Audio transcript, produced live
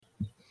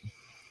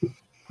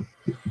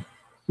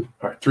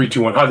Three,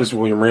 two, one. Hi, this is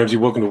William Ramsey.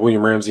 Welcome to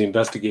William Ramsey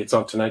Investigates.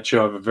 On tonight's show,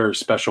 I have a very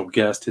special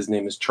guest. His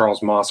name is Charles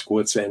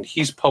Moscowitz, and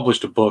he's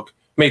published a book,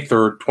 May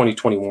 3rd,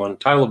 2021.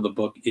 Title of the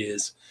book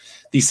is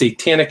The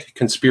Satanic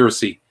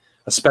Conspiracy,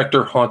 A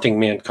Specter Haunting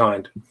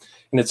Mankind.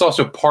 And it's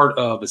also part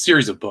of a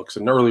series of books.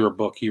 An earlier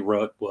book he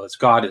wrote was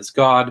God is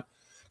God,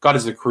 God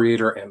is the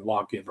Creator and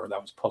Lawgiver.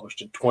 That was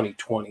published in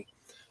 2020.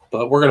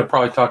 But we're going to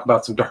probably talk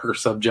about some darker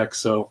subjects.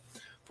 So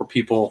for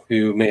people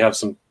who may have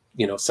some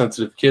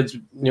sensitive kids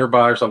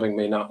nearby or something,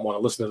 may not want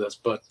to listen to this.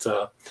 But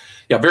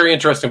yeah, very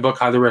interesting book.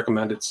 Highly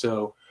recommend it.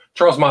 So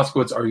Charles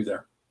Moscowitz, are you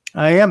there?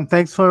 I am.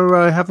 Thanks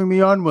for having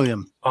me on,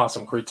 William.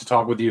 Awesome. Great to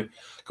talk with you.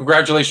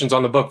 Congratulations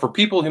on the book. For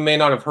people who may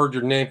not have heard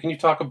your name, can you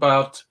talk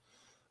about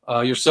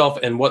yourself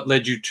and what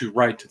led you to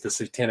write The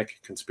Satanic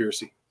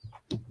Conspiracy?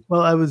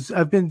 Well,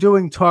 I've been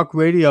doing talk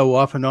radio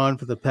off and on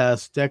for the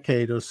past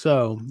decade or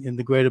so in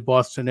the greater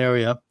Boston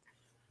area.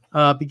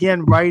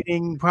 Began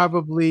writing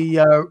probably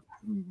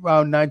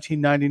around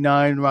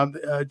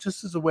 1999,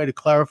 just as a way to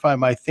clarify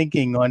my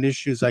thinking on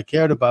issues I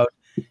cared about.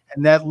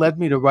 And that led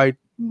me to write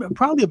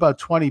probably about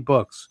 20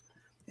 books.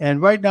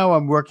 And right now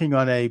I'm working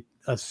on a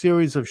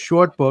series of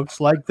short books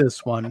like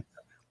this one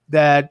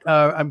that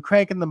I'm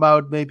cranking them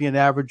out maybe an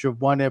average of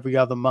one every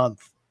other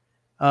month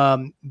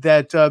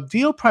that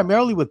deal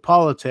primarily with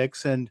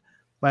politics. And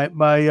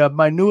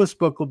my newest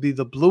book will be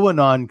The Blue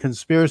Anon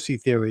Conspiracy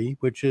Theory,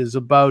 which is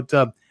about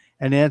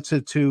an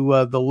answer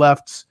to the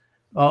left's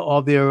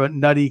all their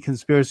nutty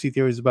conspiracy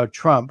theories about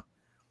Trump.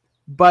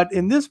 But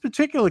in this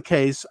particular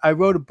case, I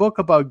wrote a book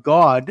about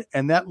God,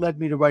 and that led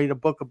me to write a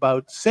book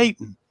about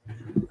Satan.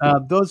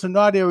 Those are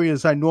not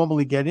areas I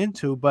normally get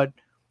into, but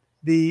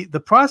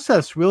the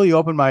process really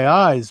opened my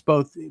eyes,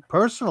 both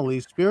personally,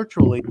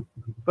 spiritually,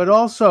 but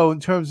also in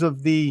terms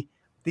of the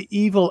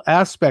evil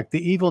aspect,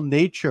 the evil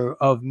nature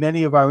of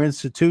many of our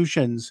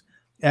institutions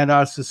and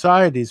our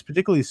societies,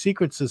 particularly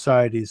secret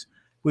societies,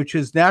 which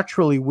is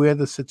naturally where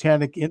the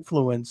satanic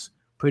influence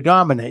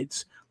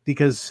predominates,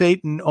 because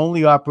Satan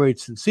only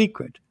operates in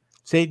secret.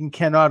 Satan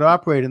cannot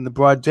operate in the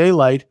broad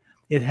daylight.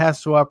 It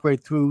has to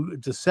operate through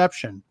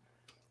deception.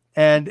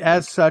 And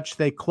as such,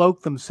 they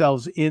cloak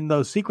themselves in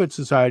those secret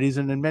societies.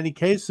 And in many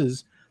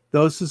cases,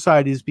 those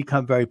societies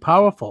become very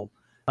powerful.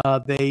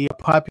 They are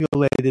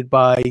populated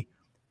by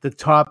the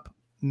top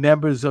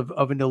members of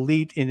an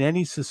elite in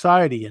any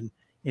society,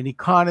 in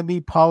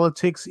economy,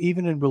 politics,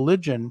 even in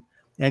religion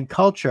and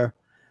culture.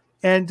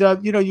 And,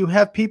 you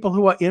have people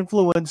who are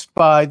influenced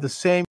by the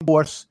same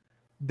force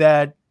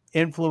that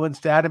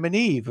influenced Adam and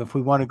Eve, if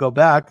we want to go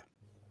back.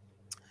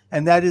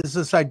 And that is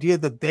this idea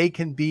that they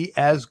can be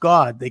as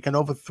God. They can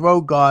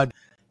overthrow God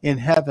in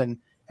heaven,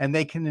 and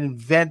they can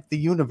invent the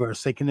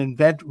universe. They can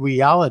invent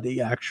reality,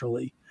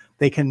 actually.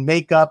 They can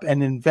make up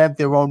and invent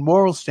their own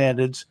moral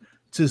standards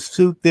to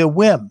suit their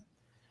whim.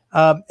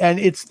 And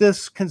it's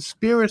this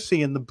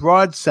conspiracy in the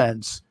broad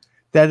sense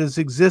that has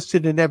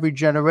existed in every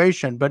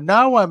generation. But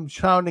now I'm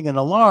sounding an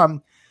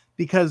alarm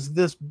because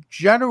this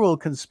general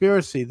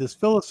conspiracy, this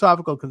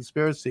philosophical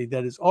conspiracy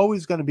that is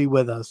always going to be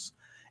with us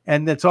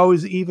and that's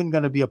always even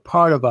going to be a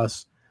part of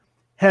us,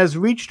 has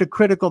reached a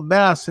critical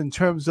mass in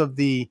terms of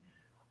the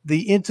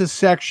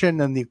intersection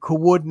and the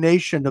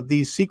coordination of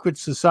these secret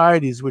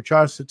societies, which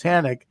are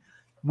satanic,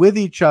 with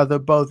each other,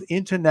 both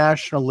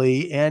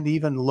internationally and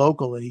even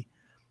locally,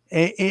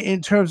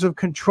 in terms of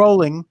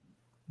controlling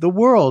the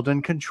world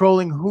and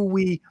controlling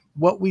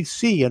what we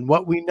see and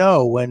what we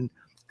know and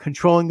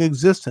controlling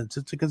existence.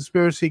 It's a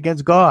conspiracy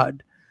against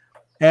God.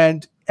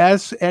 And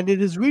it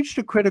has reached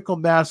a critical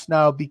mass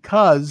now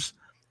because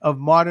of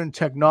modern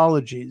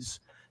technologies.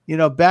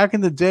 Back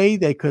in the day,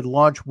 they could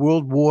launch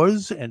world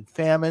wars and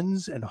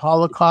famines and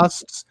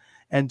holocausts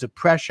and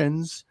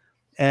depressions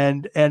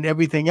and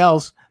everything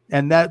else.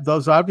 And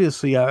those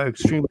obviously are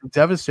extremely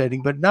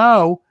devastating. But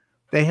now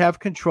they have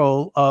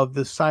control of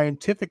the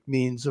scientific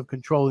means of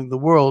controlling the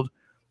world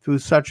through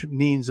such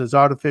means as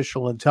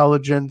artificial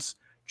intelligence,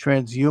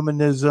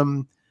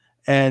 transhumanism,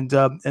 and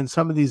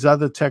some of these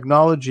other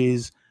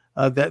technologies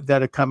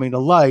that are coming to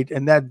light.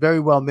 And that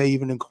very well may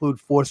even include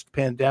forced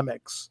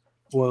pandemics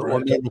or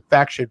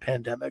manufactured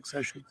pandemics,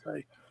 I should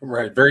say.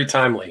 Right. Very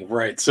timely.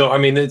 Right. So,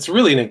 it's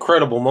really an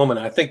incredible moment.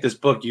 I think this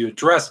book you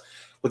address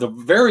with a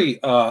very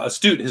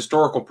astute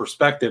historical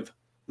perspective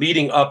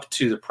leading up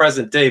to the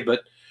present day.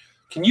 But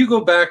can you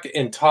go back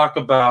and talk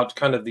about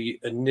kind of the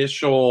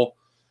initial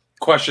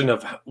question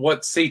of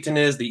what Satan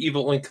is, the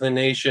evil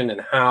inclination, and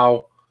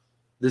how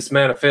this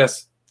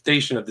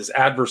manifestation of this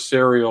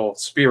adversarial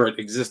spirit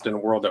exists in a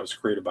world that was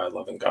created by a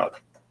loving God?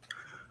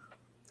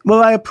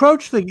 Well, I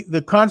approach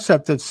the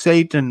concept of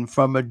Satan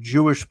from a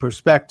Jewish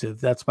perspective.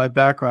 That's my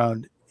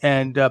background.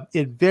 And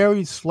it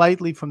varies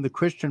slightly from the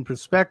Christian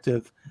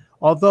perspective,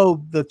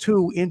 although the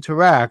two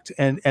interact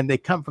and they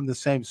come from the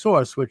same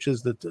source, which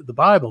is the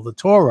Bible, the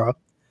Torah.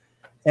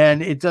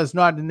 And it does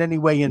not in any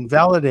way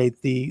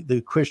invalidate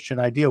the Christian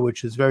idea,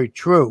 which is very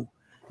true.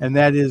 And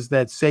that is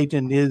that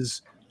Satan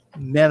is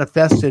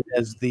manifested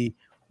as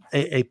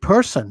a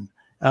person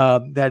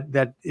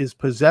that is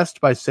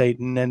possessed by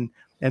Satan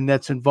and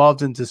that's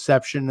involved in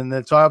deception. And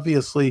that's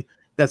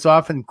that's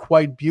often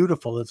quite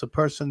beautiful. It's a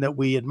person that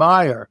we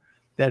admire,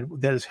 that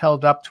is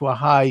held up to a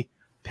high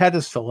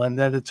pedestal, and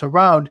that it's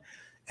around.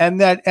 And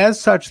that as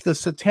such, the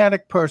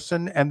satanic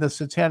person and the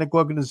satanic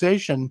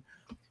organization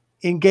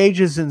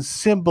engages in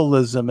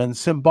symbolism and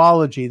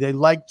symbology. They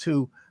like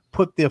to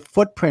put their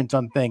footprint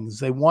on things.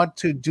 They want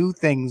to do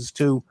things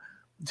to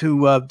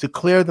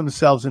declare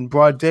themselves in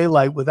broad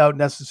daylight without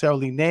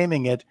necessarily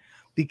naming it,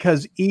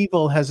 because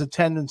evil has a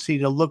tendency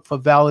to look for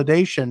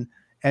validation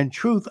and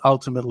truth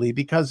ultimately,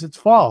 because it's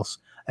false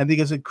and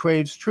because it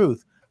craves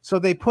truth. So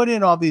they put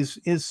in all these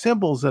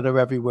symbols that are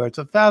everywhere. It's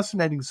a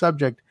fascinating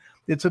subject.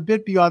 It's a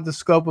bit beyond the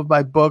scope of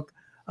my book,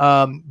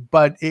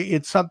 but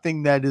it's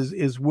something that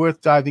is worth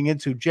diving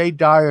into. Jay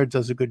Dyer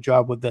does a good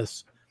job with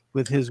this,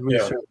 with his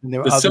research. Yeah.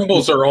 And the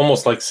symbols are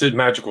almost like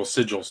magical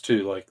sigils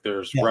too, like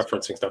there's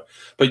referencing stuff.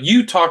 But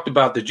you talked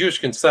about the Jewish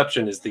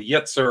conception is the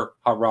Yetzer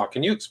Hara.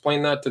 Can you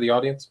explain that to the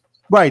audience?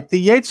 Right.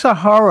 The Yetzer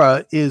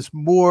Hara is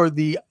more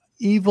the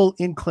evil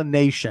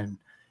inclination.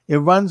 It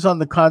runs on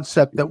the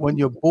concept that when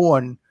you're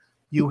born,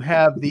 you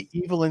have the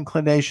evil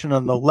inclination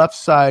on the left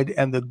side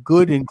and the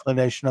good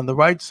inclination on the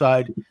right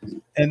side,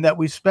 and that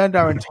we spend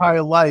our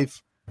entire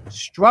life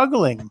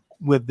struggling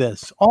with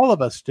this. All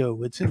of us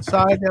do. It's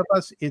inside of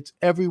us. It's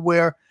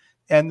everywhere.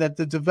 And that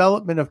the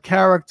development of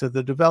character,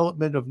 the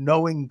development of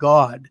knowing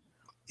God,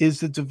 is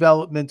the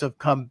development of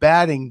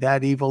combating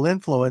that evil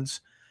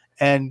influence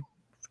and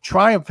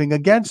triumphing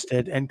against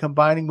it and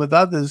combining with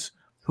others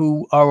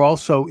who are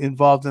also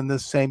involved in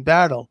this same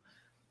battle.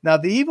 Now,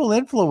 the evil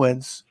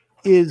influence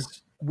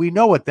is, we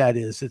know what that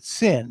is. It's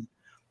sin,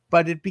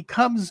 but it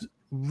becomes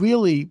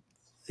really,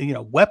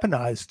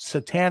 weaponized,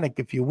 satanic,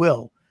 if you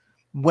will,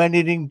 when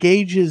it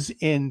engages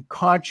in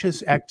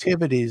conscious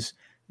activities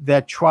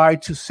that try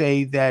to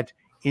say that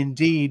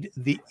indeed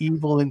the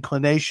evil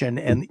inclination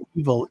and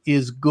evil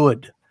is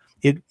good.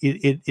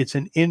 It's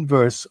an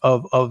inverse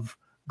of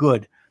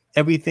good.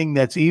 Everything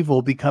that's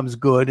evil becomes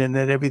good, and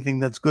that everything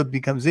that's good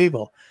becomes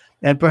evil.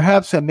 And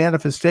perhaps a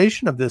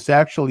manifestation of this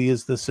actually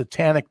is the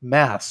Satanic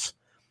Mass,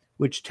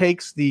 which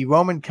takes the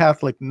Roman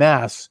Catholic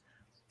Mass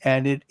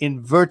and it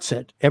inverts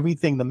it.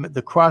 Everything,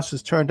 the cross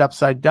is turned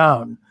upside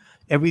down.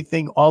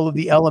 Everything, all of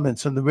the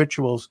elements and the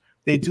rituals,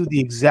 they do the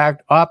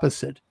exact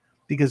opposite,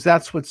 because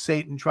that's what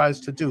Satan tries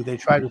to do. They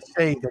try to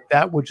say that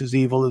that which is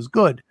evil is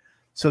good,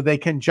 so they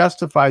can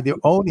justify their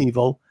own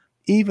evil,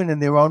 even in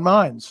their own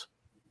minds.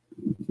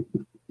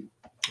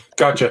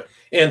 Gotcha.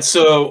 And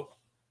so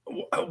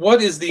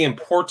what is the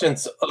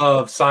importance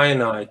of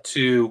cyanide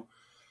to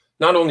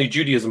not only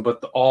Judaism,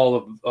 but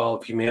all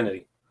of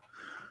humanity?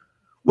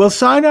 Well,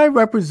 cyanide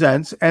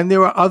represents, and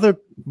there are other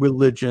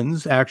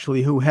religions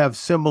actually who have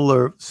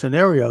similar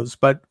scenarios,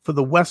 but for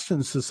the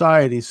Western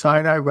society,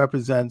 cyanide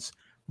represents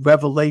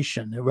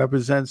revelation. It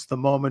represents the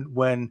moment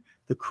when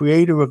the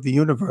creator of the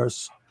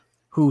universe,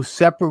 who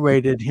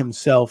separated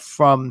himself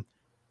from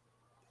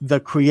the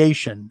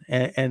creation,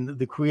 and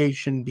the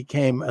creation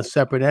became a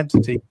separate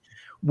entity,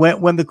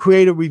 when the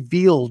creator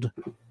revealed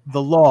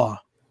the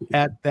law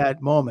at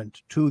that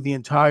moment to the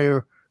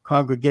entire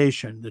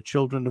congregation, the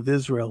children of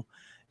Israel,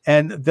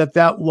 and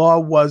that law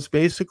was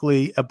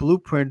basically a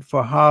blueprint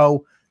for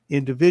how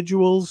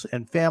individuals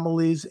and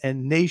families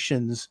and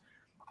nations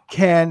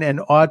can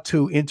and ought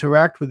to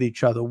interact with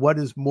each other. What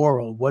is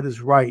moral? What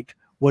is right?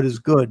 What is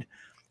good?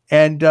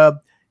 And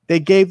they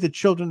gave the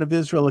children of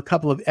Israel a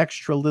couple of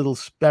extra little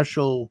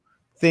special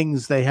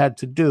things they had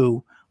to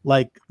do,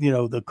 like,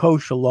 the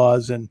kosher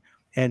laws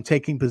and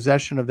taking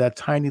possession of that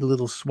tiny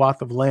little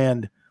swath of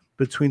land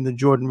between the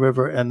Jordan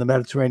River and the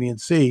Mediterranean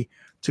Sea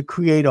to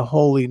create a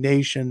holy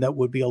nation that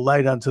would be a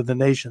light unto the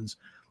nations.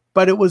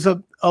 But it was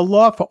a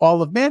law for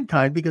all of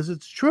mankind, because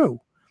it's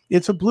true.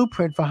 It's a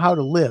blueprint for how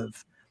to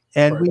live.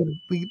 And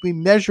right. we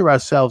measure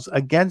ourselves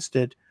against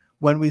it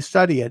when we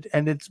study it.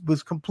 And it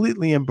was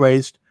completely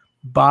embraced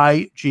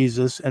by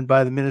Jesus and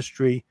by the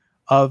ministry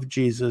of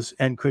Jesus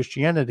and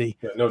Christianity.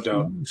 Yeah, no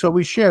doubt. So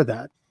we share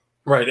that.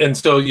 Right. And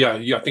so,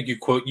 I think you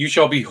quote, "You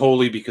shall be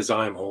holy because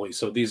I am holy."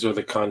 So these are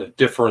the kind of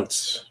different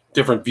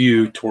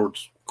view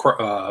towards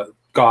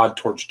God,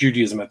 towards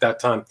Judaism at that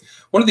time.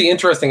 One of the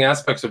interesting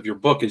aspects of your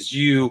book is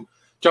you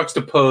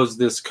juxtapose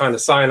this kind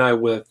of Sinai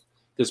with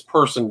this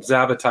person,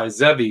 Zabbatai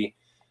Zevi,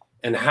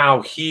 and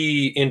how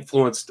he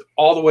influenced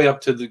all the way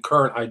up to the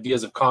current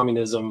ideas of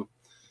communism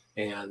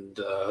and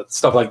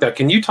stuff like that.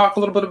 Can you talk a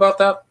little bit about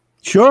that?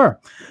 Sure.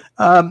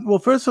 Well,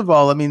 first of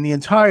all, the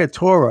entire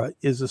Torah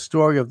is a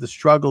story of the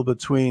struggle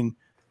between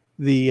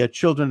the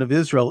children of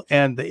Israel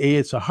and the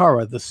Yetzer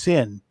Hara, the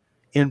sin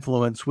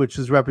influence, which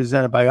is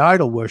represented by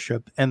idol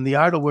worship. And the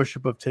idol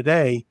worship of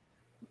today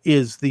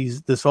is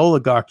this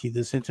oligarchy,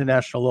 this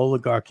international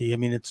oligarchy.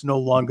 It's no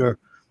longer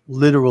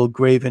literal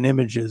graven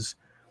images.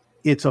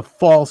 It's a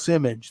false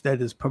image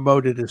that is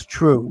promoted as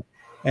true,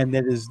 and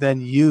that is then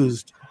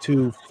used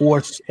to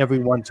force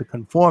everyone to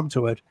conform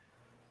to it.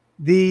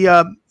 The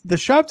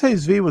Shabtai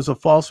Zvi was a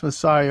false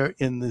messiah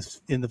in the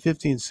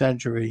 15th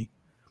century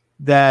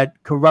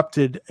that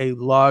corrupted a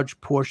large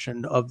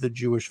portion of the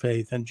Jewish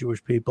faith and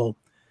Jewish people.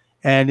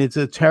 And it's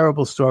a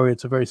terrible story.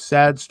 It's a very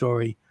sad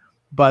story.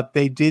 but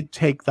they did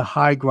take the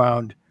high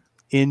ground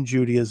in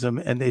Judaism,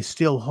 and they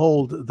still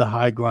hold the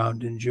high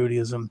ground in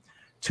Judaism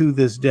to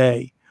this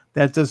day.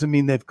 That doesn't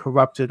mean they've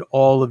corrupted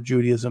all of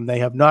Judaism. They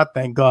have not,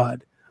 thank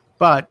God.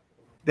 But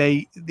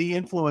the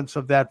influence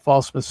of that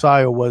false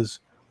Messiah was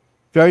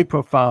very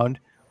profound.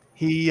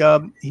 He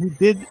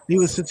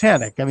was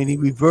satanic. I mean, he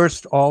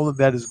reversed all of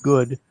that as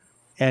good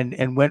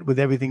and went with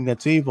everything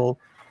that's evil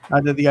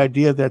under the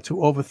idea that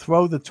to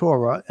overthrow the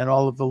Torah and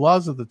all of the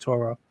laws of the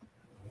Torah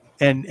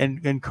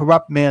and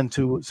corrupt man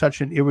to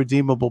such an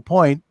irredeemable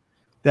point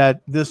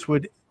that this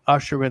would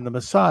usher in the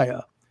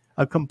Messiah.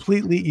 A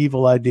completely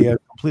evil idea,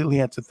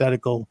 completely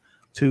antithetical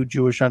to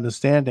Jewish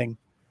understanding.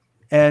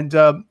 And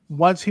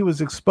once he was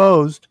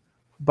exposed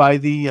by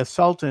the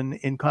Sultan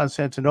in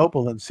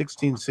Constantinople in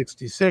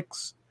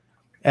 1666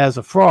 as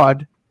a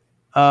fraud,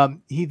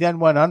 he then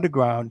went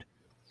underground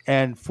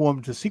and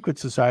formed a secret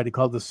society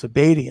called the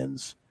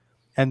Sabbateans,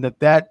 and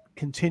that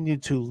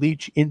continued to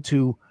leach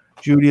into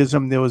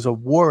Judaism. There was a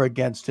war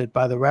against it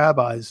by the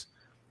rabbis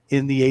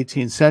in the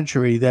 18th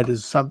century that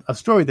is a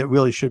story that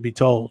really should be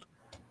told,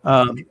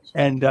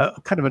 and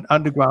kind of an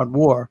underground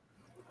war.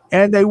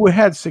 And they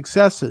had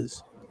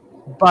successes,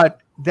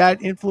 but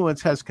that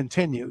influence has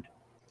continued.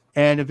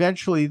 And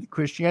eventually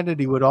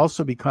Christianity would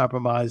also be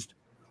compromised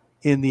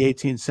in the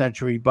 18th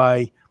century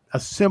by a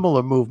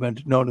similar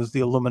movement known as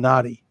the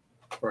Illuminati.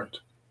 Right.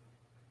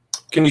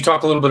 Can you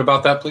talk a little bit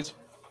about that, please?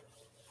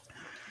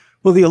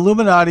 Well, the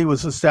Illuminati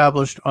was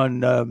established on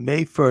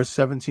May 1st,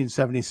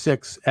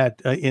 1776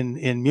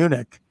 in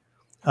Munich,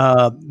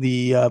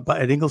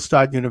 at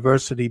Ingolstadt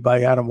University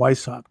by Adam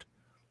Weishaupt,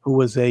 who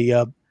was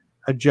a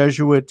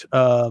Jesuit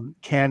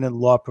canon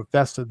law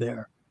professor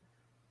there.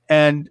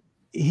 And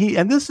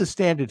this is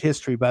standard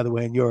history, by the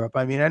way, in Europe.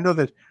 I mean, I know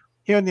that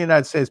here in the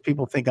United States,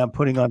 people think I'm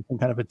putting on some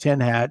kind of a tin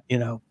hat,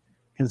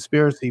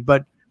 conspiracy.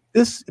 But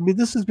this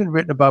has been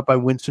written about by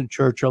Winston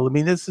Churchill. I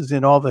mean, this is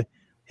in all the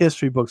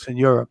history books in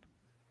Europe.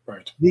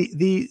 Right.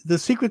 The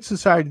secret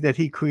society that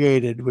he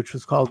created, which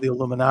was called the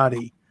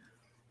Illuminati,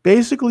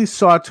 basically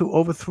sought to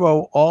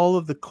overthrow all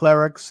of the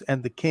clerics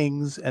and the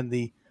kings and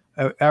the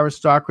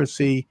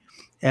aristocracy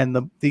and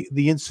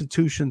the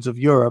institutions of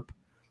Europe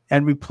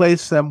and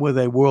replace them with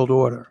a world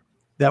order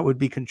that would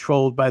be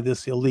controlled by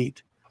this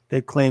elite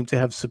that claimed to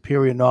have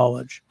superior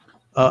knowledge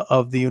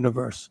of the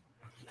universe.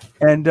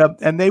 And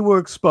they were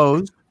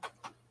exposed,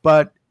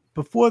 but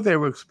before they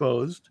were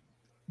exposed,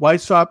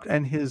 Weishaupt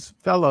and his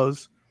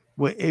fellows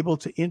were able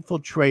to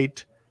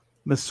infiltrate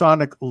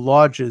Masonic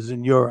lodges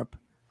in Europe,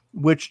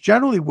 which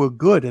generally were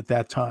good at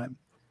that time,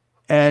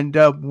 and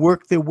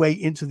work their way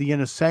into the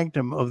inner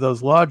sanctum of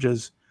those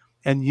lodges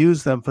and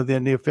use them for their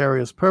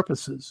nefarious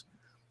purposes.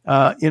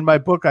 In my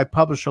book, I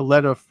published a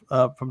letter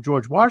from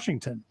George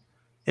Washington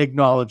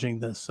acknowledging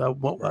this.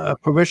 A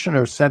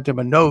parishioner sent him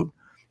a note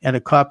and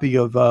a copy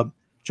of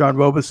John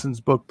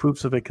Robeson's book,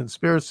 Proofs of a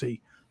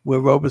Conspiracy, where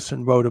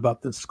Robeson wrote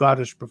about this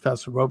Scottish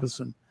professor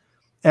Robeson.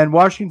 And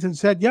Washington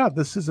said, yeah,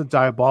 this is a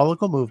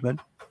diabolical movement.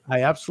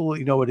 I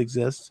absolutely know it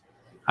exists.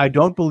 I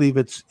don't believe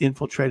it's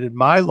infiltrated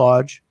my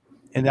lodge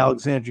in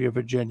Alexandria,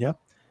 Virginia.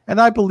 And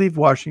I believe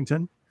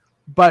Washington,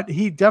 but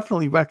he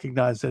definitely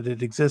recognized that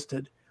it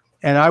existed.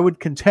 And I would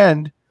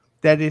contend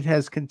that it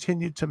has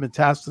continued to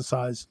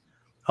metastasize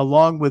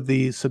along with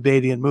the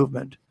Sabbatian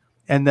movement,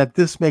 and that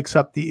this makes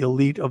up the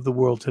elite of the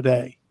world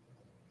today.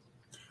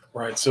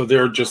 Right. So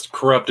they're just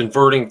corrupt,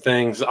 inverting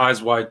things,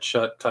 eyes wide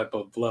shut type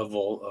of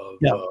level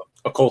of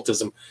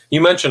occultism. You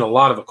mentioned a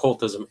lot of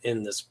occultism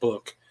in this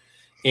book.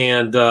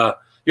 And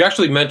you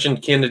actually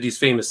mentioned Kennedy's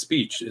famous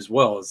speech as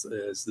well as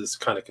this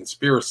kind of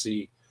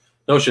conspiracy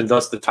notion,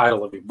 thus the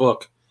title of your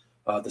book,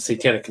 The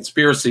Satanic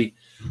Conspiracy.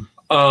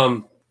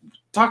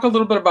 Talk a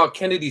little bit about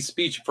Kennedy's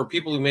speech for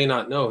people who may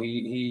not know.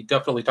 He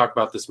definitely talked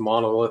about this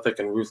monolithic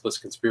and ruthless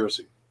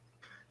conspiracy.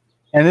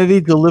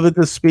 Kennedy delivered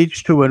this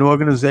speech to an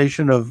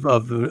organization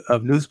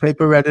of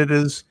newspaper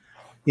editors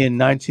in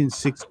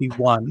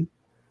 1961.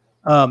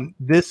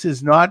 This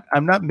is not,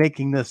 I'm not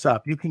making this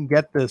up. You can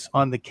get this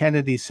on the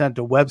Kennedy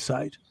Center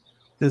website.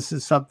 This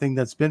is something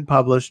that's been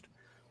published,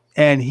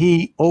 and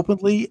he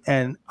openly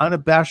and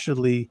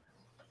unabashedly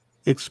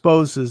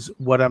exposes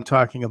what I'm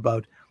talking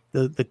about.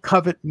 The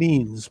covert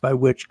means by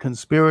which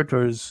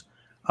conspirators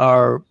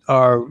are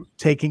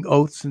taking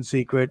oaths in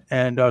secret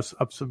and are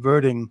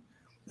subverting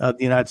the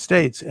United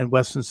States and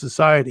Western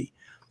society.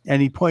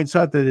 And he points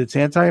out that it's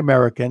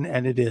anti-American,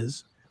 and it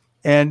is.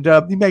 And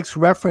he makes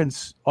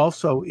reference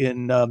also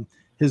in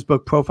his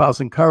book,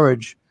 Profiles in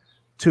Courage,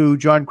 to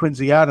John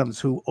Quincy Adams,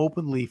 who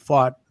openly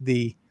fought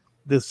the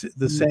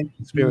same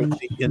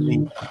conspiracy in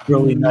the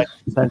early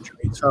 19th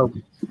century. So,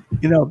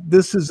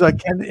 this is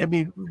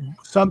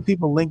some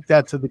people link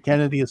that to the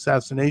Kennedy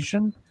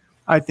assassination.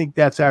 I think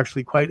that's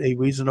actually quite a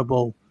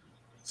reasonable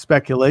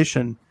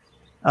speculation.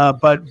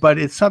 But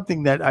it's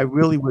something that I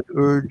really would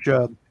urge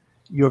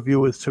your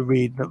viewers to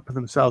read for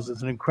themselves.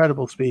 It's an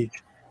incredible speech.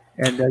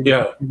 And on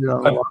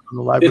the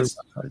library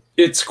website.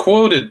 It's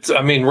quoted,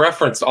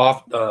 referenced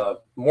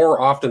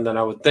more often than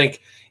I would think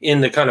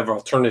in the kind of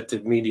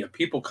alternative media.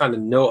 People kind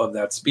of know of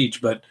that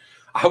speech, but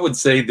I would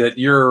say that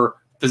your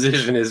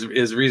position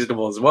is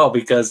reasonable as well,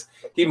 because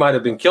he might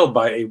have been killed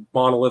by a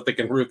monolithic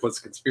and ruthless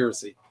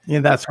conspiracy.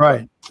 Yeah, that's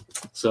right.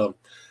 So,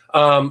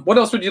 what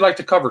else would you like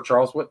to cover,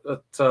 Charles?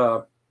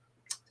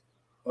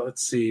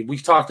 Let's see.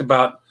 We've talked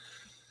about,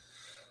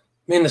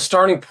 the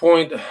starting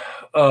point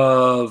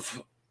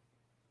of,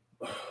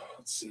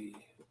 let's see,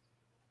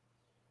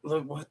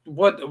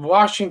 what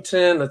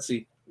Washington, let's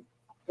see,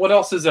 what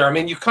else is there? I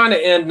mean, you kind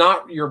of end,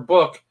 not your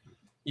book,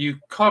 you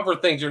cover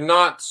things. You're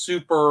not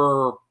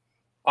super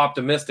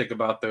optimistic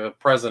about the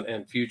present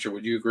and future.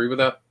 Would you agree with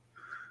that?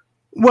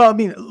 Well, I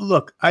mean,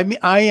 look,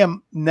 I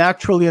am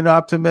naturally an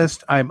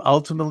optimist. I'm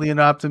ultimately an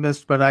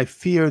optimist, but I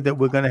fear that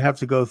we're going to have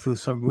to go through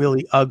some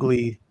really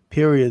ugly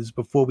periods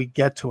before we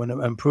get to an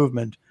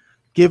improvement,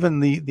 given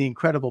the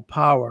incredible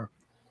power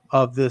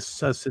of this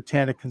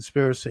satanic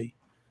conspiracy.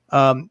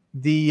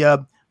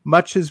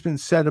 Much has been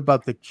said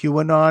about the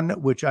QAnon,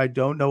 which I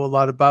don't know a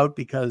lot about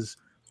because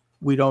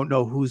we don't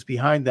know who's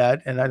behind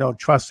that, and I don't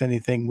trust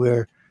anything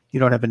where you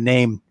don't have a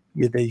name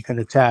that you can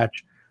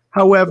attach.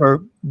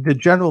 However, the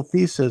general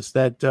thesis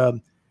that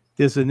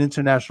there's an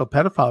international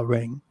pedophile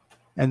ring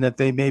and that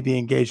they may be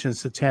engaged in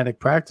satanic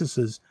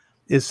practices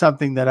is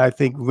something that I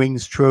think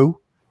rings true,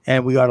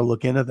 and we ought to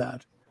look into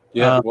that.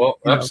 Yeah, well,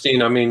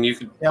 Epstein, I mean, you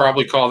could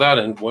probably call that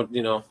in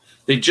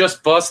they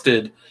just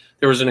busted.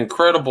 There was an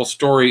incredible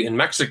story in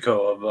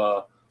Mexico of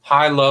a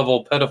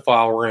high-level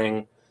pedophile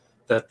ring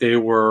that they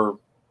were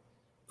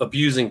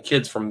abusing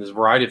kids from this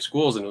variety of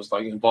schools, and it was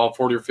like involved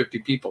 40 or 50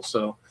 people.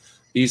 So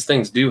these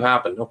things do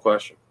happen, no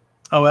question.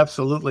 Oh,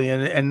 absolutely.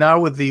 And now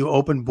with the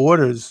open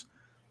borders,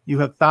 you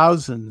have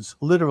thousands,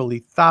 literally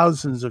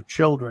thousands of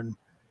children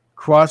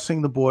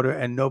crossing the border,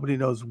 and nobody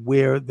knows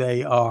where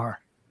they are.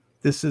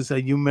 This is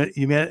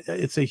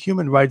it's a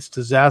human rights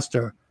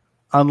disaster,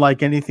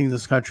 unlike anything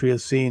this country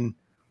has seen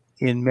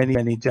in many,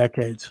 many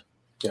decades.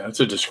 Yeah, it's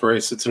a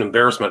disgrace. It's an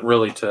embarrassment,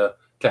 really, to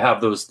have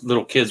those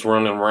little kids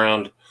running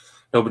around.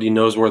 Nobody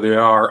knows where they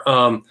are.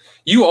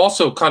 You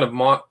also kind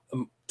of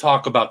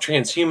talk about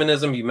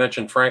transhumanism. You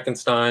mentioned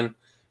Frankenstein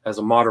as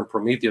a modern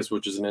Prometheus,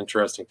 which is an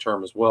interesting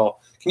term as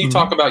well. Can you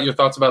talk about your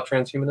thoughts about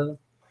transhumanism?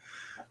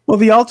 Well,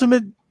 the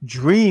ultimate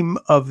dream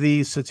of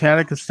the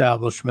satanic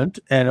establishment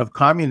and of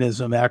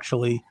communism,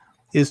 actually,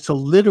 is to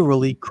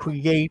literally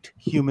create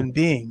human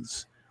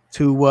beings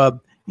to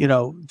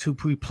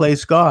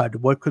replace God.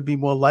 What could be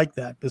more like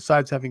that,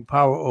 besides having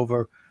power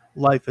over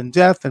life and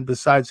death, and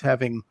besides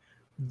having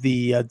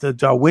the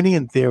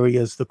Darwinian theory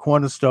as the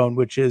cornerstone,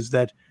 which is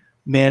that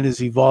man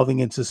is evolving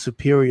into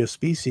superior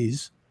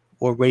species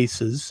or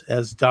races,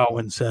 as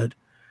Darwin said.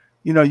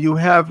 You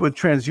have with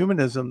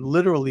transhumanism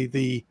literally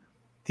the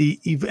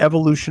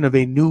evolution of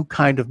a new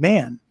kind of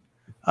man.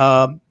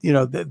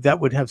 That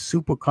would have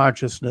super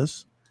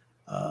consciousness,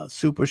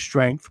 super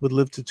strength, would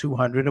live to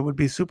 200, and would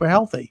be super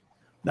healthy.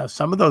 Now,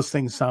 some of those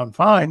things sound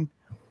fine,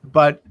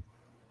 but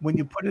when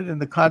you put it in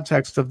the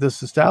context of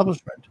this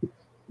establishment,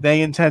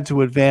 they intend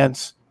to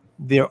advance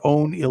their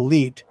own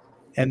elite,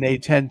 and they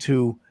tend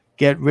to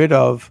get rid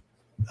of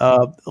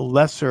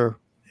lesser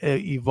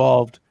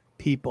evolved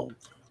people.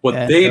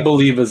 What they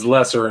believe is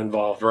lesser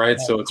involved, right?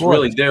 So it's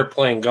really they're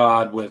playing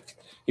God with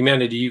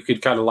humanity. You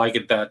could kind of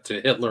liken that to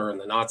Hitler and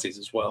the Nazis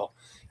as well.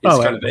 It's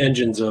kind of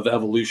engines of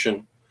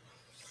evolution.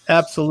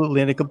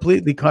 Absolutely, and it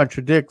completely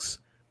contradicts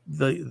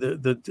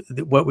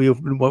what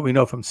we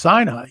know from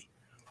Sinai,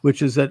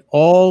 which is that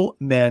all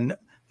men,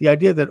 the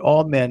idea that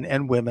all men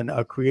and women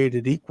are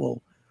created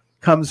equal,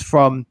 comes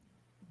from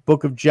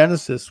book of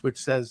Genesis, which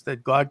says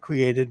that God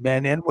created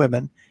men and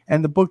women,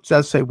 and the book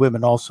does say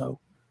women also,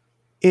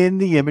 in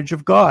the image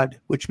of God,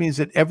 which means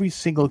that every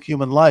single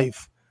human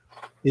life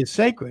is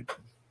sacred.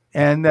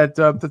 And that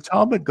the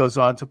Talmud goes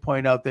on to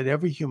point out that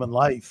every human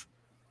life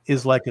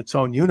is like its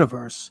own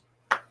universe,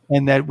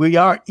 and that we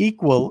are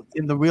equal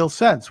in the real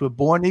sense. We're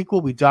born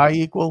equal, we die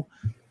equal.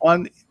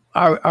 On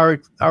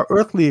our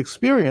earthly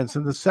experience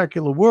in the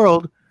secular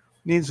world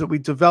means that we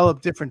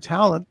develop different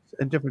talents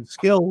and different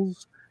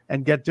skills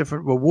and get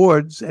different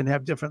rewards and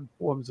have different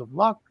forms of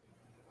luck.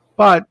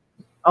 But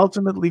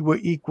ultimately, we're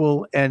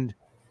equal, and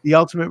the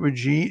ultimate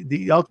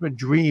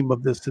dream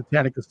of the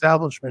satanic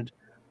establishment,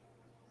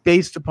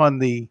 based upon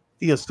the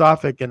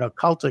theosophic and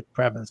occultic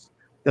premise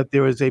that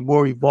there is a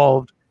more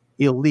evolved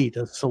elite,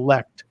 a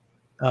select,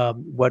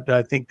 what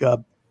I think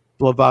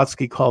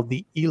Blavatsky called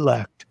the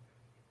elect,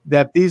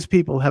 that these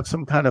people have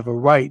some kind of a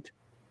right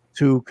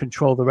to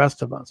control the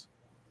rest of us,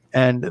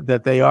 and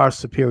that they are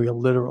superior,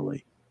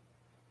 literally.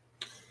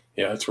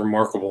 Yeah, it's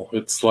remarkable.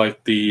 It's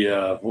like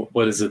the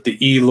what is it, the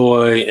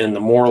Eloi and the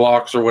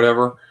Morlocks or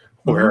whatever,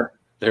 where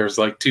there's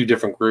like two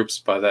different groups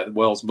by that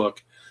Wells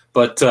book.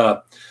 But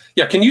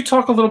can you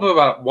talk a little bit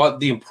about what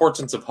the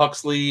importance of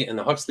Huxley and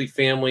the Huxley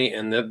family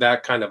and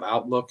that kind of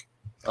outlook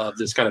of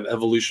this kind of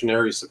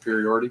evolutionary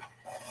superiority?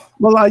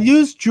 Well, I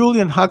use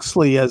Julian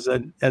Huxley as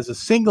a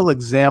single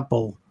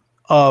example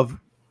of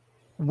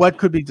what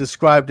could be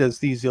described as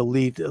these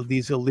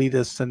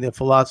elitists and their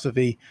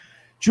philosophy.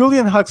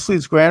 Julian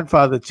Huxley's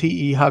grandfather,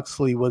 T.E.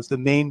 Huxley, was the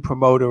main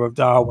promoter of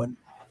Darwin.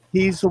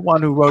 He's the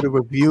one who wrote a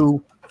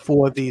review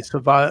for the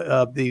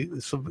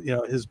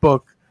his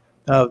book,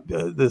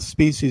 the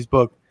Species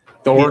book,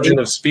 The Origin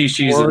of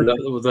Species, Origin.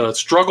 and the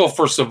struggle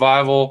for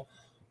survival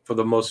for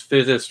the most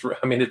fittest.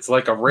 I mean, it's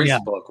like a race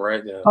book,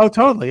 right? Yeah. Oh,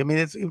 totally. I mean,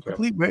 it's a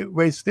complete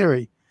race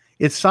theory.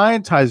 It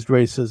scientized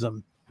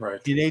racism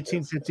in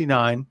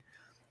 1859,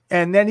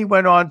 and then he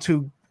went on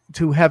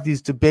to have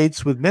these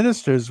debates with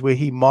ministers where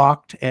he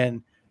mocked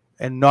and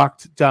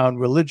knocked down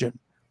religion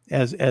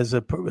as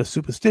a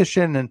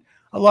superstition, and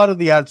a lot of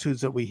the attitudes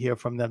that we hear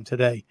from them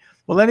today.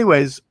 Well,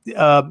 anyways,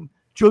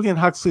 Julian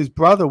Huxley's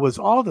brother was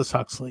Aldous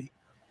Huxley,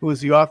 who was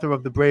the author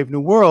of The Brave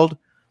New World,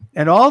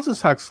 and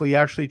Aldous Huxley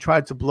actually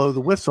tried to blow the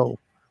whistle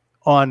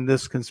on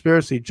this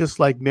conspiracy, just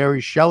like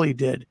Mary Shelley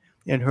did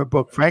in her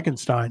book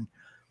Frankenstein,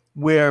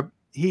 where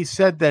he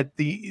said that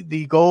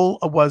the goal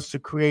was to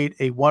create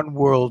a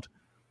one-world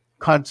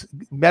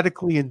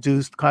medically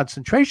induced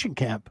concentration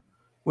camp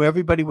where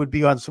everybody would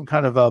be on some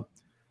kind of a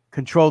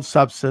controlled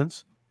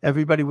substance,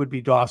 everybody would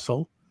be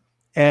docile,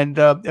 and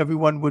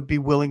everyone would be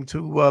willing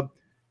to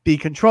be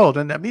controlled.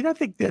 And I mean, I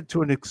think that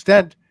to an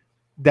extent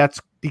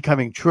that's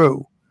becoming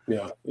true.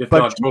 Yeah, if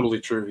not totally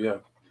true, yeah.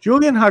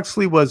 Julian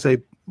Huxley was a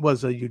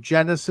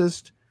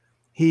eugenicist.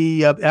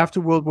 He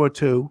after World War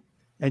II,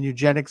 and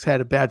eugenics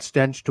had a bad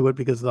stench to it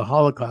because of the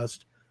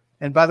Holocaust.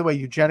 And by the way,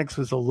 eugenics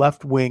was a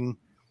left-wing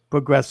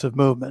progressive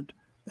movement.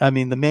 I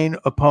mean, the main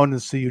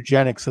opponents to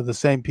eugenics are the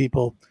same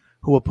people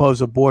who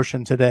oppose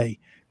abortion today,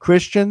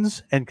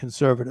 Christians and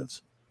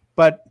conservatives.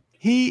 But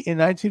he, in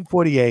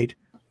 1948,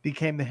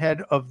 became the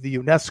head of the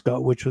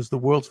UNESCO, which was the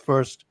world's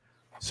first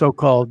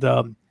so-called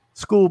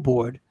school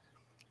board.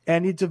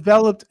 And he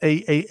developed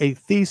a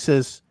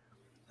thesis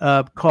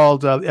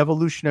called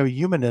evolutionary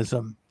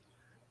humanism,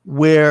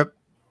 where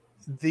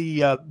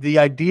the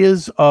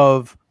ideas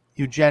of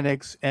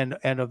eugenics and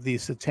of the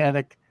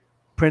satanic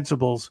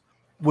principles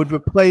would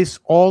replace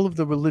all of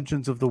the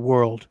religions of the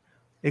world,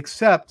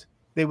 except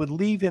they would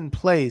leave in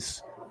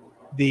place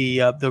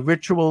the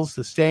rituals,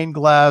 the stained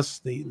glass,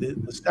 the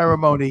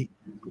ceremony,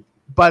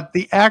 but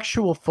the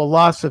actual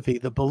philosophy,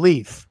 the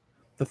belief,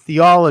 the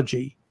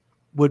theology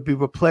would be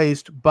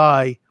replaced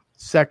by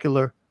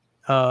secular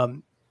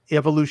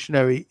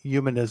evolutionary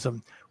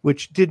humanism,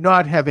 which did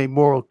not have a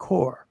moral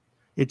core.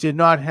 It did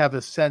not have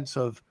a sense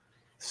of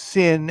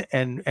sin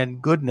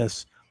and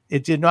goodness.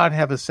 It did not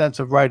have a sense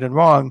of right and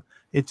wrong.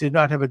 It did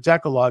not have a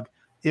decalogue.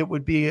 It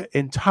would be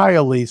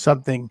entirely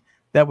something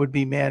that would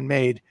be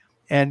man-made.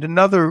 And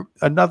another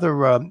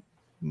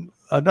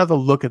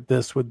look at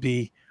this would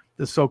be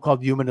the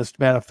so-called Humanist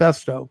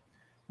Manifesto,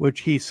 which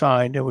he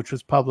signed and which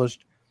was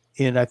published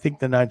in, I think,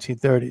 the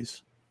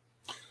 1930s.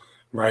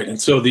 Right. And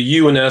so the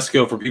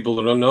UNESCO, for people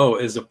that don't know,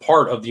 is a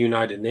part of the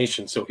United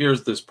Nations. So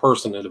here's this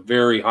person at a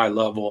very high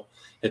level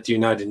at the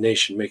United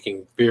Nations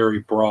making very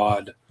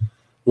broad,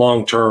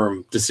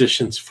 long-term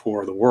decisions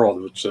for the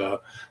world, which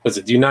was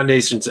it, the United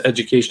Nations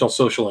Educational,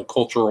 Social, and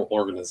Cultural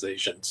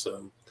Organization.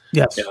 So,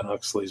 yes. Yeah,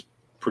 Huxley's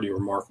pretty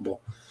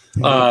remarkable.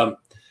 Mm-hmm.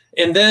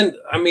 And then,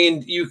 I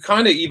mean, you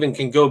kind of even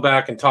can go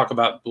back and talk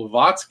about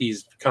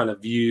Blavatsky's kind of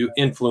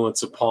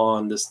influence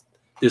upon this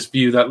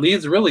view that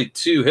leads really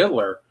to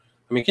Hitler.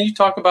 I mean, can you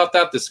talk about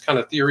that, this kind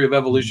of theory of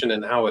evolution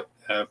and how it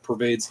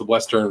pervades the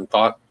Western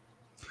thought?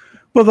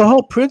 Well, the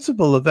whole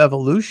principle of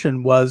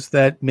evolution was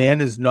that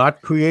man is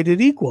not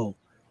created equal,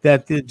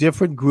 that the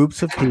different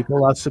groups of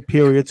people are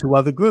superior to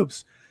other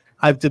groups.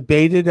 I've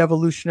debated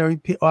evolutionary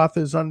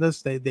authors on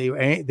this.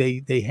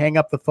 They hang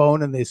up the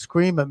phone and they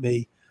scream at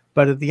me,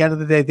 but at the end of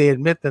the day, they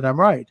admit that I'm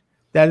right.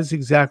 That is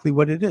exactly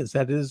what it is.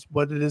 That is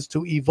what it is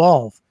to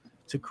evolve,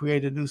 to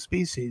create a new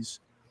species,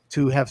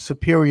 to have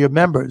superior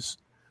members.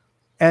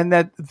 And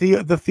that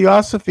the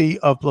theosophy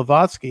of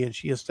Blavatsky, and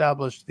she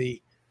established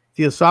the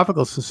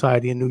Theosophical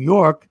Society in New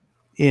York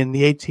in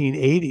the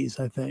 1880s,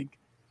 I think,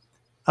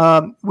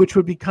 which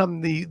would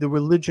become the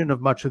religion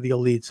of much of the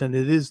elites. And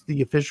it is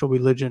the official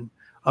religion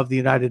of the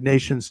United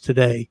Nations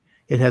today.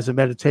 It has a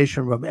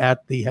meditation room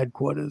at the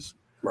headquarters.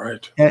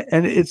 Right.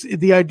 And it's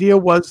the idea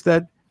was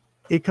that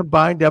it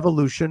combined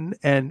evolution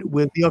and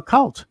with the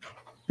occult,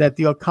 that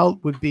the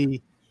occult would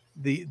be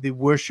the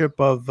worship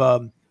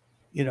of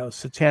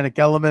satanic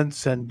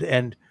elements and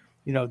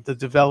the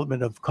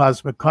development of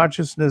cosmic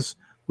consciousness,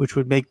 which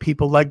would make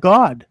people like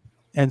God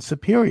and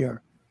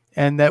superior,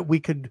 and that we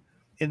could,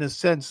 in a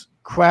sense,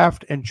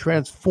 craft and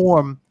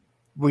transform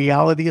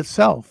reality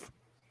itself,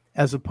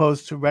 as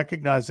opposed to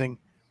recognizing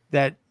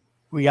that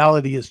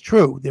reality is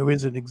true. There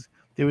is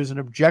an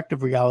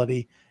objective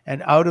reality,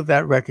 and out of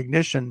that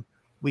recognition,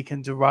 we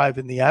can derive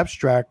in the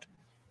abstract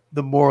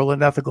the moral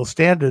and ethical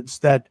standards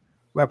that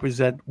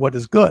represent what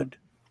is good.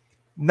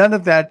 None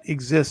of that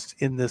exists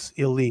in this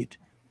elite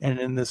and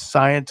in this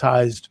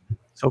scientized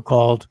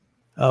so-called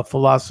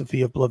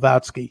philosophy of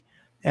Blavatsky.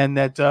 And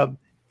that,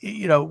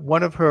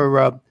 one of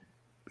the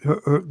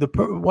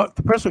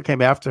person who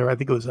came after her, I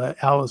think it was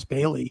Alice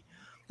Bailey,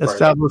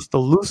 established the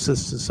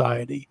Lucis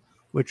Society,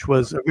 which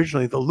was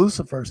originally the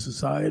Lucifer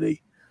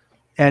Society.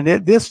 And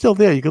they're still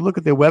there. You can look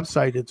at their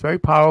website. It's very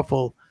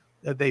powerful.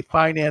 They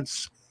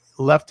finance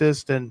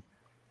leftist and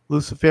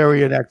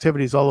Luciferian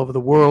activities all over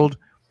the world,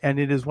 and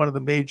it is one of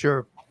the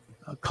major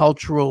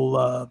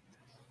cultural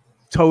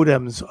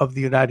totems of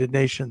the United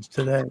Nations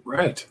today.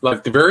 Right.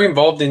 Like they're very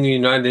involved in the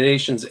United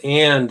Nations,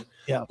 and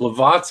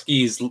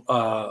Blavatsky's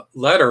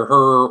letter,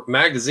 her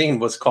magazine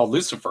was called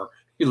Lucifer.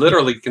 You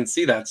literally can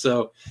see that.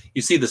 So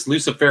you see this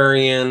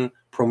Luciferian,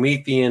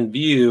 Promethean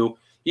view,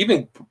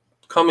 even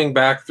coming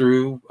back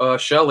through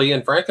Shelley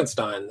and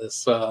Frankenstein.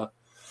 This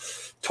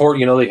torch,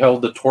 they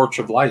held the torch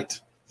of light.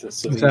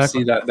 So you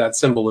see that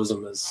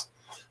symbolism is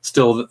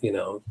still,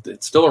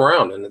 it's still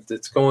around, and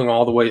it's going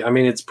all the way. I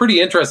mean, it's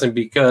pretty interesting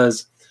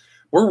because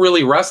we're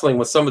really wrestling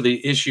with some of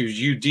the issues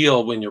you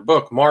deal in your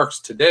book, Marx,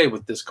 today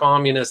with this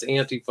communist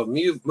Antifa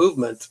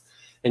movement.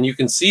 And you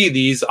can see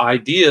these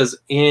ideas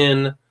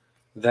in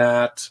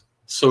that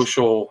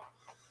social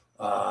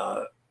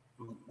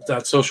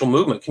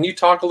movement. Can you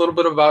talk a little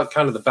bit about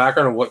kind of the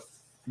background of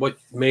what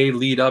may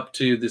lead up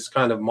to this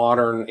kind of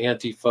modern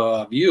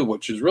Antifa view,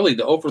 which is really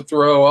the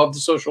overthrow of the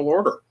social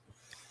order?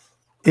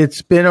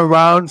 It's been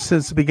around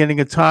since the beginning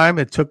of time.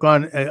 It took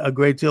on a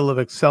great deal of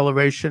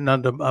acceleration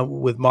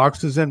with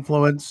Marx's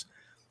influence,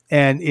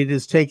 and it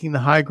is taking the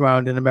high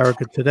ground in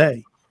America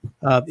today,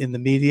 in the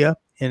media,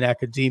 in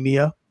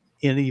academia,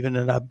 even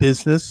in our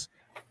business,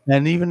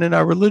 and even in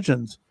our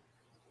religions.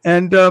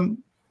 And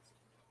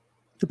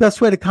the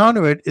best way to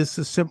counter it is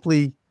to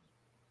simply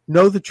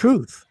know the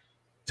truth,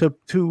 to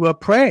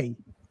pray,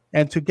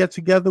 and to get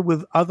together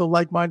with other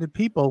like-minded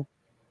people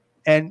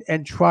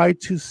and try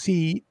to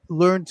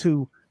learn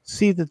to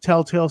see the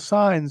telltale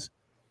signs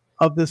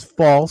of this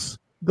false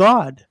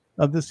God,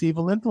 of this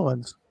evil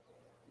influence.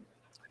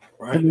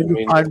 Right. And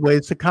we find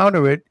ways to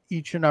counter it,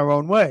 each in our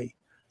own way.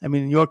 I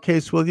mean, in your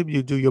case, William,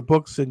 you do your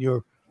books and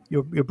your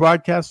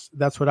broadcasts.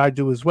 That's what I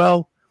do as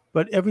well.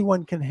 But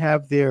everyone can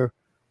have their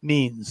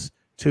means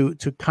to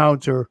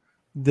counter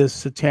this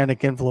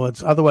satanic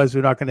influence. Otherwise,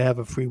 we're not going to have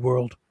a free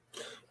world.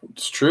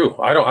 It's true.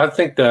 I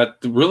think that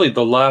really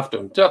the left,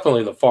 and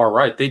definitely the far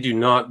right, they do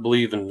not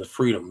believe in the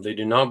freedom. They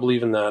do not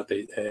believe in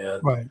that.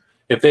 Right.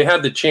 If they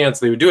had the chance,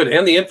 they would do it.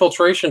 And the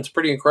infiltration is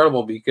pretty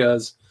incredible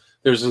because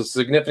there's a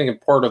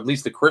significant part of at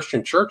least the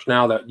Christian church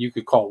now that you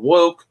could call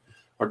woke,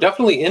 are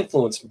definitely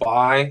influenced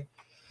by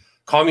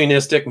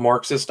communistic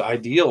Marxist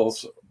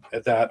ideals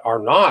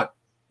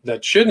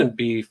that shouldn't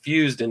be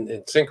fused and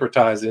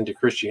syncretized into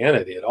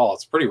Christianity at all.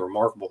 It's pretty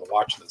remarkable to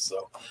watch this,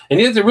 though. And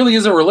it really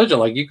is a religion.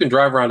 Like, you can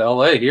drive around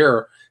LA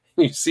here,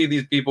 and you see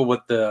these people with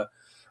the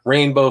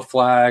rainbow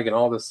flag and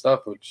all this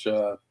stuff, which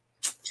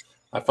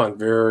I find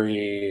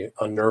very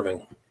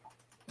unnerving.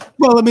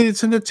 Well, I mean,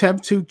 it's an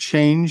attempt to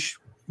change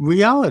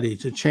reality,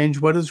 to change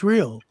what is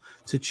real,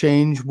 to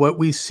change what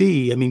we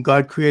see. I mean,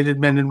 God created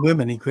men and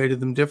women. He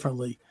created them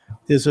differently.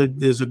 There's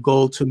a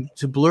goal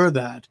to blur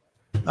that.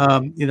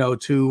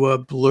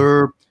 To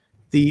blur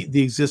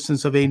the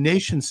existence of a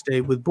nation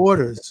state with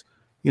borders.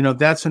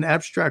 That's an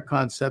abstract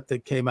concept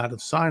that came out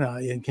of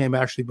Sinai and came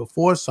actually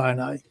before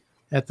Sinai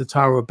at the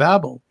Tower of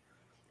Babel.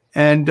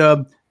 And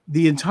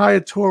the entire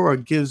Torah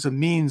gives a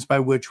means by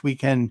which we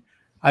can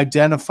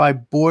identify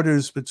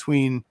borders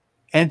between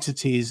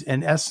entities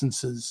and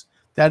essences.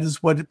 That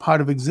is what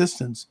part of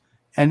existence.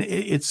 And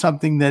it's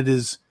something that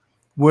is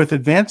worth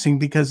advancing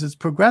because it's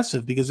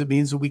progressive, because it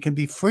means that we can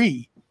be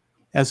free,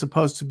 as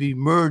opposed to be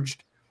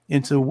merged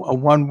into a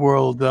one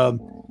world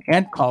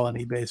ant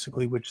colony,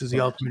 basically, which is the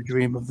ultimate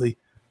dream of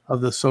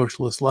the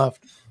socialist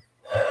left.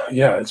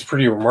 Yeah, it's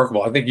pretty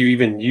remarkable. I think you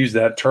even use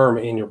that term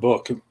in your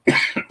book.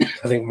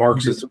 I think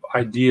Marx's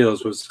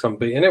ideas was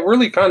something, and it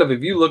really kind of,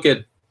 if you look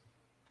at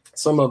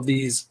some of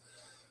these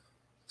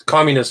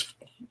communist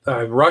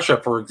Russia,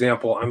 for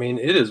example, I mean,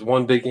 it is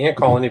one big ant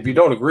colony. If you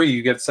don't agree,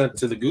 you get sent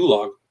to the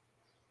gulag.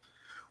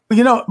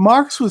 Well,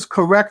 Marx was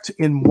correct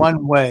in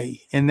one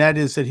way, and that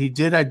is that he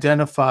did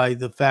identify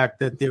the fact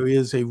that there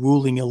is a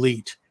ruling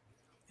elite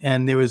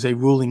and there is a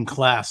ruling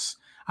class.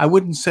 I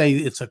wouldn't say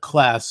it's a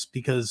class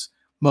because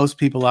most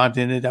people aren't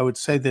in it. I would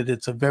say that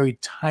it's a very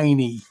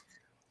tiny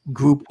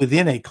group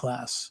within a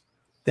class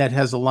that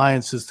has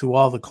alliances through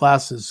all the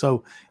classes.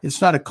 So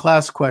it's not a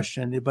class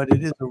question, but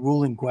it is a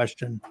ruling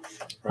question.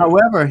 Right.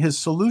 However, his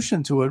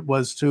solution to it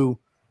was to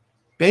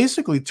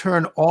basically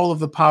turn all of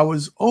the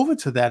powers over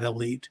to that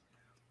elite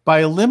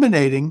by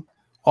eliminating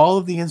all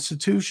of the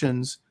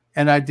institutions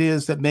and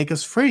ideas that make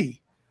us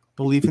free: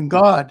 belief in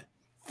God,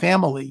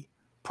 family,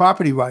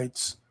 property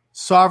rights,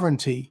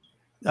 sovereignty,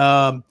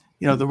 the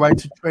right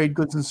to trade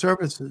goods and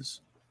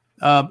services.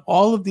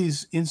 All of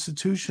these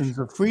institutions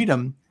of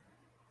freedom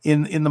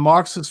in the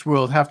Marxist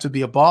world have to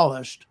be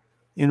abolished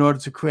in order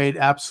to create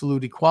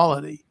absolute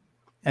equality.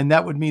 And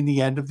that would mean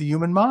the end of the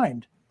human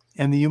mind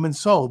and the human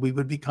soul. We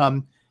would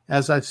become,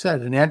 as I've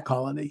said, an ant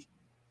colony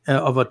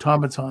of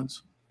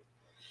automatons.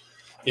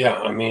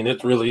 Yeah, I mean,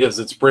 it really is.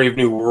 It's Brave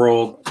New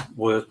World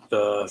with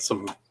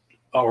some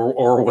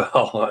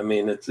Orwell. I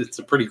mean, it's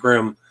a pretty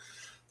grim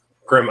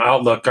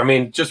outlook. I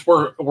mean, just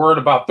we're at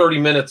about 30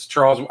 minutes,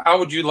 Charles. How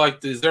would you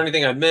like to? Is there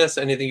anything I missed?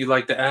 Anything you'd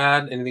like to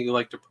add? Anything you'd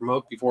like to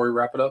promote before we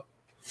wrap it up?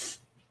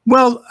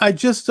 Well, I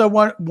just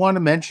want to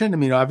mention, I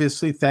mean,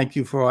 obviously, thank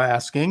you for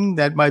asking,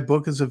 that my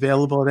book is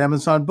available at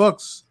Amazon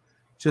Books.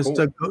 Just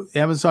Cool.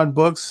 Amazon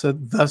Books,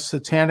 The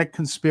Satanic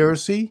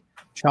Conspiracy,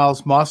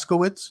 Charles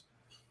Moscowitz.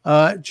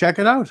 Check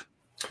it out.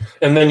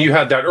 And then you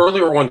had that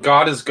earlier one,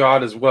 God is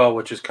God as well,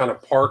 which is kind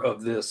of part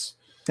of this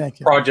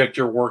project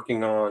you're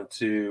working on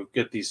to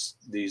get these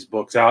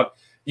books out.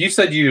 You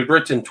said you'd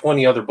written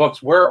 20 other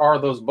books. Where are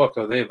those books?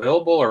 Are they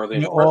available, or are they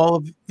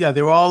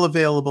they're all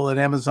available at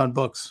Amazon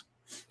Books.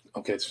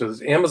 Okay, so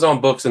there's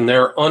Amazon Books, and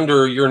they're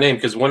under your name,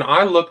 because when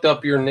I looked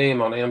up your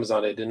name on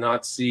Amazon, I did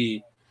not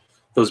see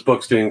those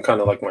books, doing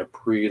kind of like my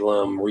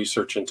prelim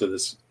research into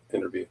this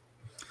interview.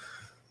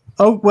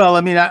 Oh, well,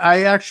 I mean,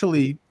 I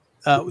actually,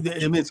 I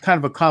mean, it's kind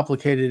of a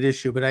complicated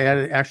issue, but I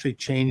had actually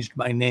changed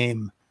my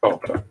name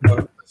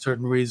for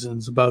certain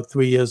reasons about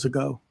 3 years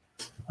ago.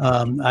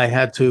 I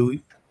had to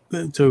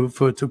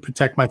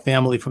protect my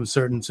family from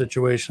certain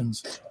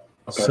situations.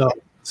 Okay.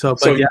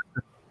 But yeah.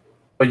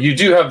 But you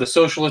do have the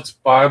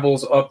Socialist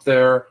Bibles up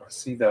there. I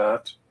see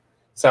that.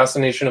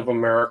 Assassination of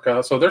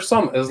America. So there's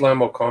some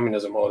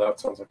Islamo-communism. Oh, that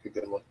sounds like a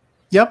good one.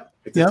 Yep.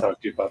 I can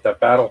talk to you about that.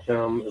 Battle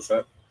Hymn. Is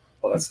that?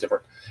 Well, that's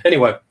different.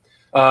 Anyway,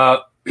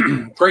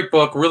 great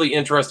book. Really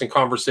interesting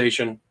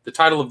conversation. The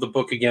title of the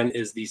book, again,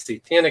 is The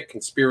Satanic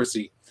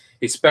Conspiracy,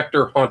 A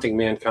Specter Haunting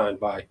Mankind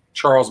by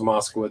Charles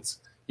Moscowitz.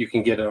 You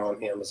can get it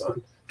on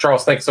Amazon.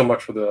 Charles, thanks so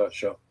much for the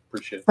show.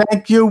 Appreciate it.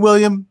 Thank you,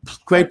 William.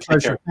 Great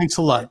pleasure. Thanks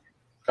a lot.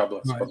 God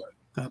bless. Right. Bye-bye.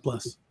 God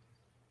bless.